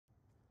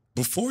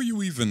before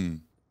you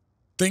even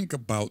think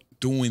about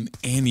doing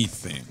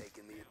anything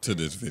to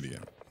this video,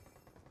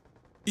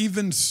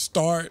 even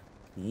start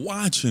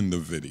watching the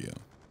video.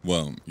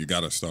 Well, you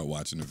gotta start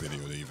watching the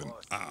video to even,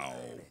 ow.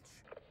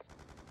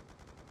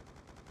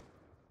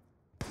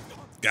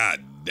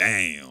 God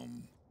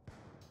damn.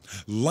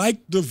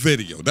 Like the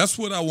video. That's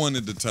what I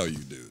wanted to tell you,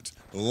 dudes.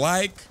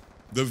 Like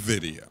the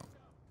video.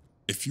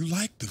 If you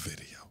like the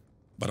video.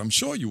 But I'm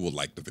sure you will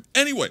like the video.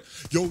 Anyway,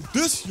 yo,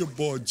 this your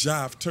boy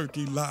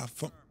Jiveturkey live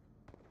from...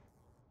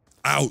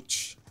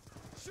 Ouch.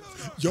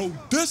 Yo,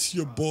 this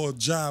your boy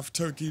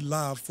Jiveturkey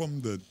live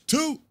from the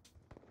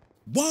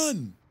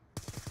 2-1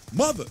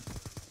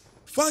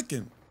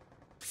 motherfucking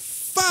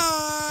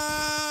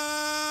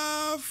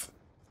 5.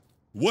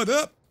 What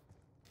up?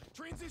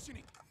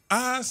 Transitioning.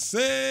 I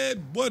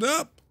said, what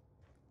up?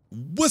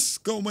 What's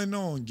going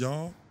on,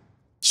 y'all?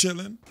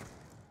 Chilling.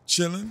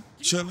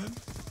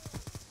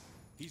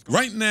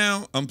 Right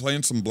now, I'm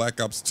playing some Black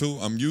Ops 2.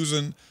 I'm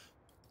using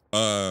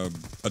a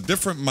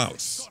different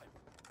mouse.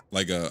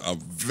 Like a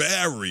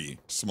very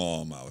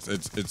small mouse.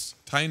 It's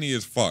tiny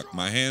as fuck.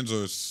 My hands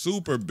are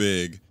super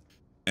big,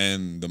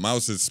 and the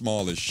mouse is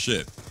small as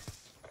shit.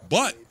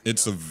 But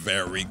it's a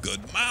very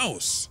good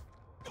mouse.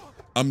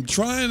 I'm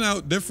trying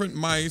out different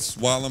mice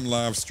while I'm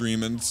live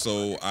streaming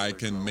so I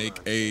can make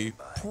a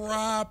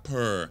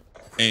proper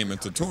aim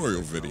and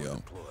tutorial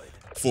video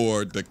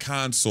for the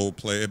console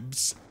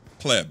plebs.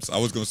 I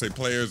was gonna say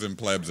players and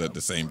plebs at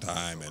the same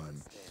time,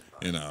 and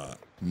you know,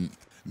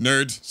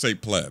 nerds say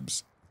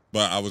plebs,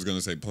 but I was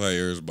gonna say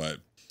players. But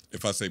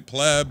if I say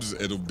plebs,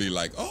 it'll be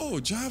like, oh,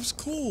 Jiv's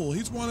cool.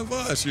 He's one of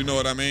us. You know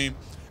what I mean?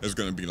 It's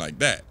gonna be like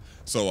that.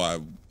 So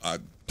I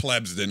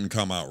plebs didn't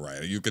come out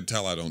right. You could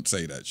tell I don't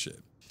say that shit.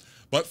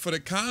 But for the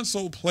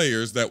console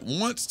players that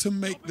wants to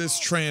make this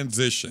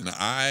transition,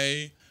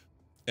 I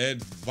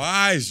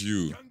advise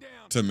you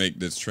to make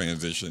this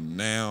transition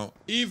now.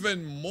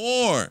 Even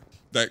more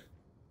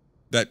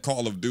that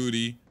Call of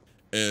Duty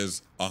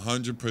is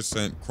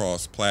 100%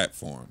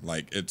 cross-platform.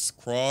 Like, it's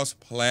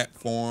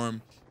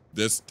cross-platform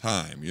this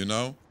time, you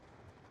know?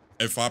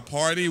 If I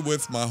party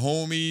with my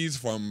homies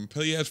from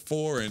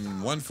PS4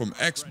 and one from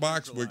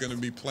Xbox, we're going to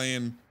be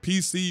playing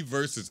PC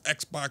versus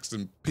Xbox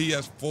and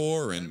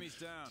PS4, and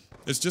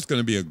it's just going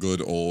to be a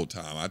good old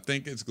time. I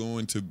think it's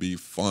going to be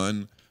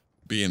fun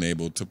being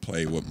able to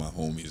play with my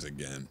homies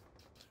again.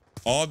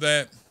 All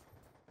that,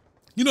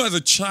 you know, as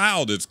a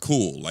child, it's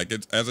cool. Like,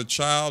 as a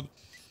child,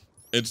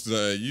 it's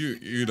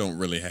you don't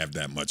really have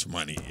that much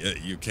money.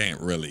 You can't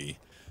really,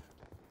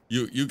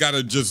 you got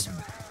to just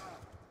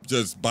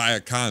buy a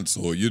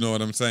console, you know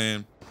what I'm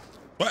saying?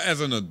 But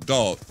as an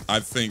adult, I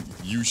think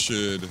you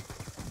should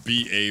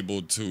be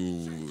able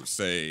to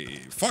say,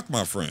 fuck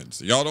my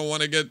friends. Y'all don't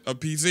want to get a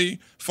PC?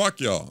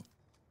 Fuck y'all.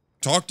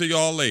 Talk to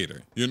y'all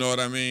later. You know what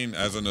I mean?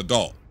 As an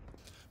adult.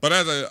 But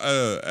as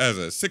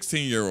a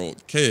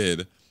 16-year-old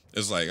kid,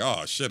 it's like,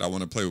 oh shit, I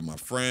want to play with my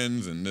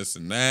friends and this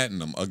and that,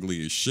 and I'm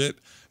ugly as shit.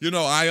 You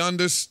know, I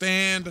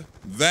understand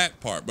that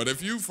part. But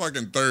if you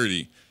fucking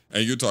 30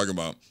 and you're talking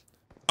about,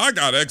 I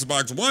got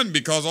Xbox One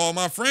because all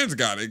my friends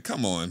got it.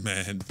 Come on,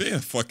 man. Be a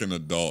fucking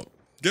adult.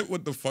 Get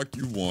what the fuck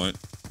you want.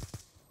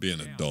 Be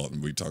an adult,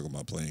 and we talking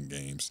about playing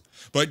games.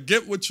 But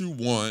get what you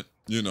want,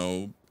 you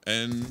know,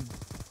 and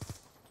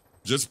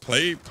just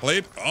play.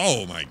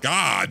 Oh my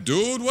God,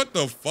 dude, what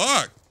the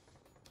fuck?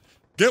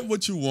 Get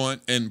what you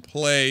want and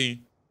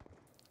play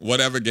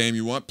whatever game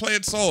you want. Play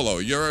it solo.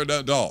 You're an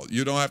adult.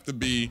 You don't have to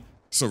be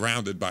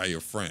surrounded by your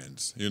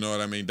friends. You know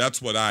what I mean?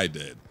 That's what I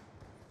did.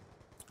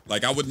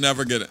 Like, I would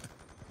never get it.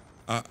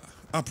 I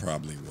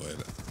probably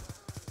would.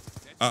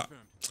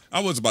 I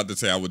was about to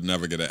say I would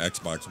never get an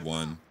Xbox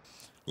One,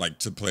 like,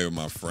 to play with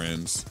my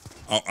friends.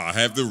 I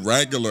have the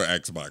regular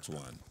Xbox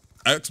One.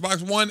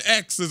 Xbox One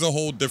X is a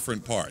whole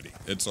different party.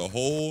 It's a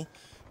whole...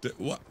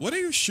 What are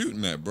you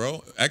shooting at,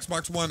 bro?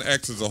 Xbox One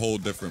X is a whole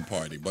different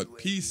party, but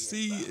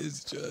PC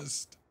is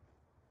just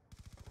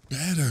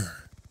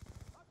better.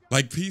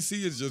 Like,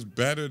 PC is just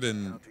better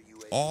than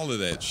all of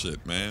that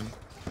shit, man.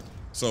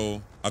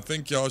 So I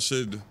think y'all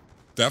should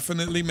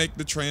definitely make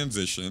the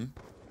transition.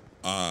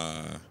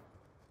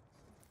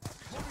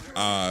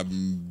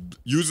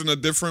 Using a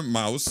different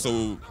mouse.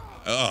 So,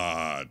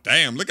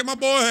 damn, look at my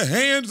boy,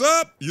 hands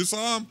up. You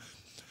saw him?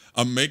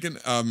 I'm making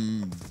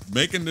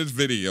this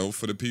video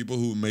for the people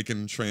who are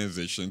making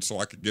transition so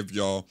I could give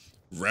y'all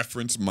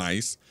reference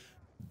mice.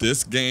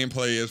 This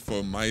gameplay is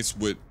for mice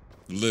with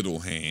little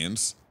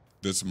hands.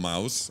 This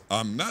mouse.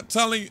 I'm not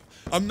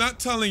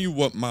telling you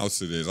what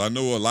mouse it is. I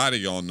know a lot of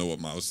y'all know what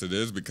mouse it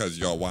is because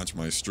y'all watch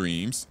my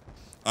streams.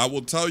 I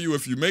will tell you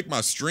if you make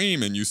my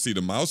stream and you see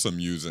the mouse I'm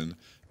using,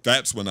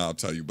 that's when I'll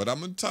tell you. But I'm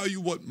gonna tell you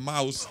what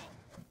mouse.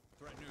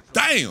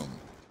 Damn!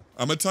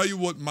 I'm gonna tell you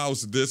what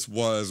mouse this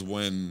was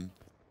when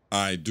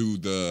I do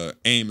the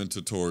aiming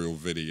tutorial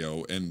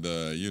video and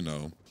the, you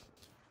know,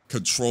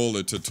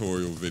 controller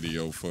tutorial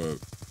video for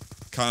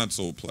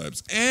console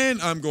plebs.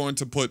 And I'm going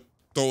to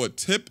throw a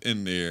tip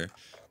in there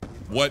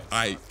what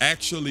I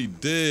actually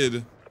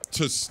did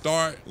to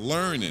start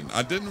learning.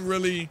 I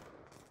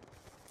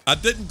I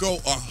didn't go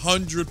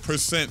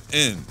 100%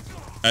 in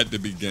at the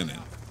beginning.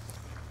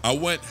 I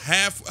went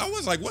half. I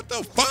was like, what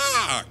the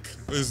fuck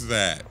is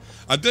that?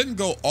 I didn't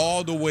go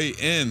all the way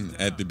in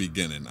at the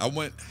beginning. I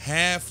went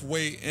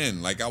halfway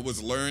in. Like I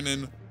was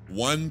learning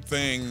one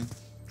thing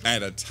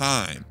at a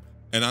time.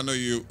 And I know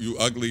you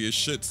ugly as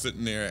shit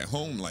sitting there at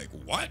home like,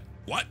 what?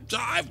 What,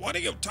 Jive? What are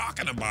you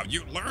talking about?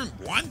 You learn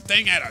one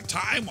thing at a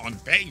time on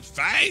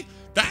PC?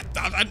 That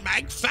doesn't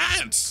make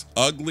sense.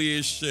 Ugly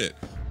as shit.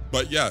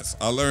 But yes,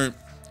 I learned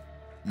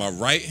my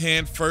right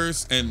hand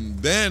first, and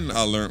then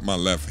I learned my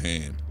left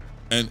hand.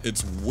 And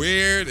it's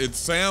weird. It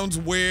sounds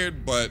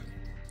weird, but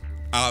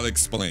I'll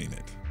explain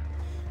it.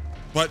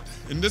 But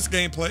in this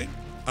gameplay,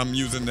 I'm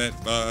using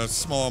that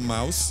small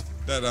mouse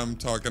that I'm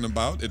talking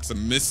about. It's a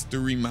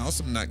mystery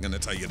mouse. I'm not gonna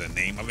tell you the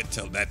name of it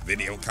till that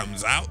video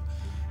comes out.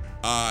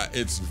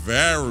 It's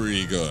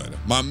very good.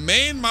 My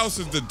main mouse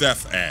is the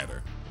Death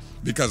Adder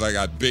because I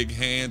got big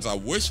hands. I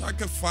wish I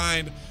could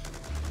find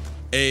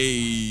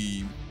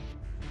a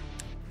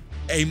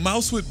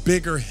mouse with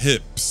bigger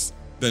hips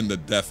than the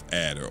Death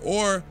Adder,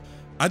 or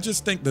I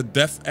just think the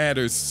Death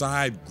Adder's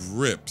side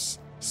grips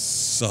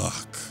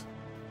suck.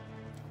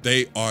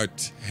 They are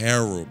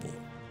terrible.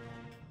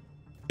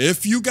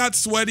 If you got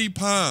sweaty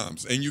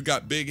palms and you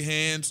got big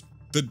hands,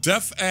 the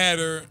Death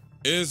Adder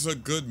is a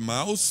good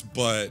mouse,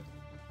 but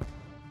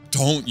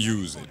don't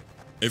use it.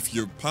 If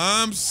your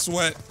palms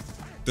sweat,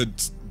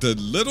 the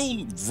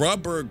little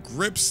rubber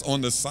grips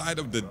on the side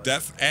of the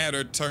Death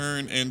Adder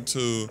turn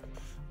into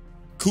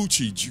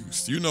coochie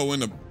juice. You know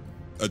when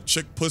a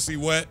chick pussy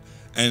wet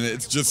and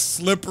it's just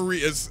slippery,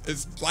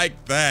 it's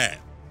like that.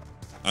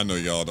 I know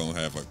y'all don't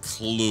have a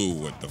clue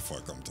what the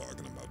fuck I'm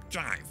talking about.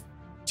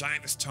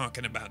 Jive is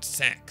talking about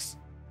sex.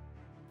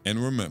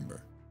 And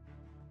remember,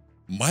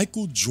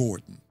 Michael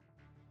Jordan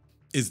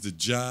is the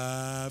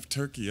Jive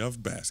Turkey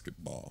of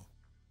basketball.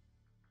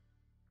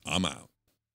 I'm out.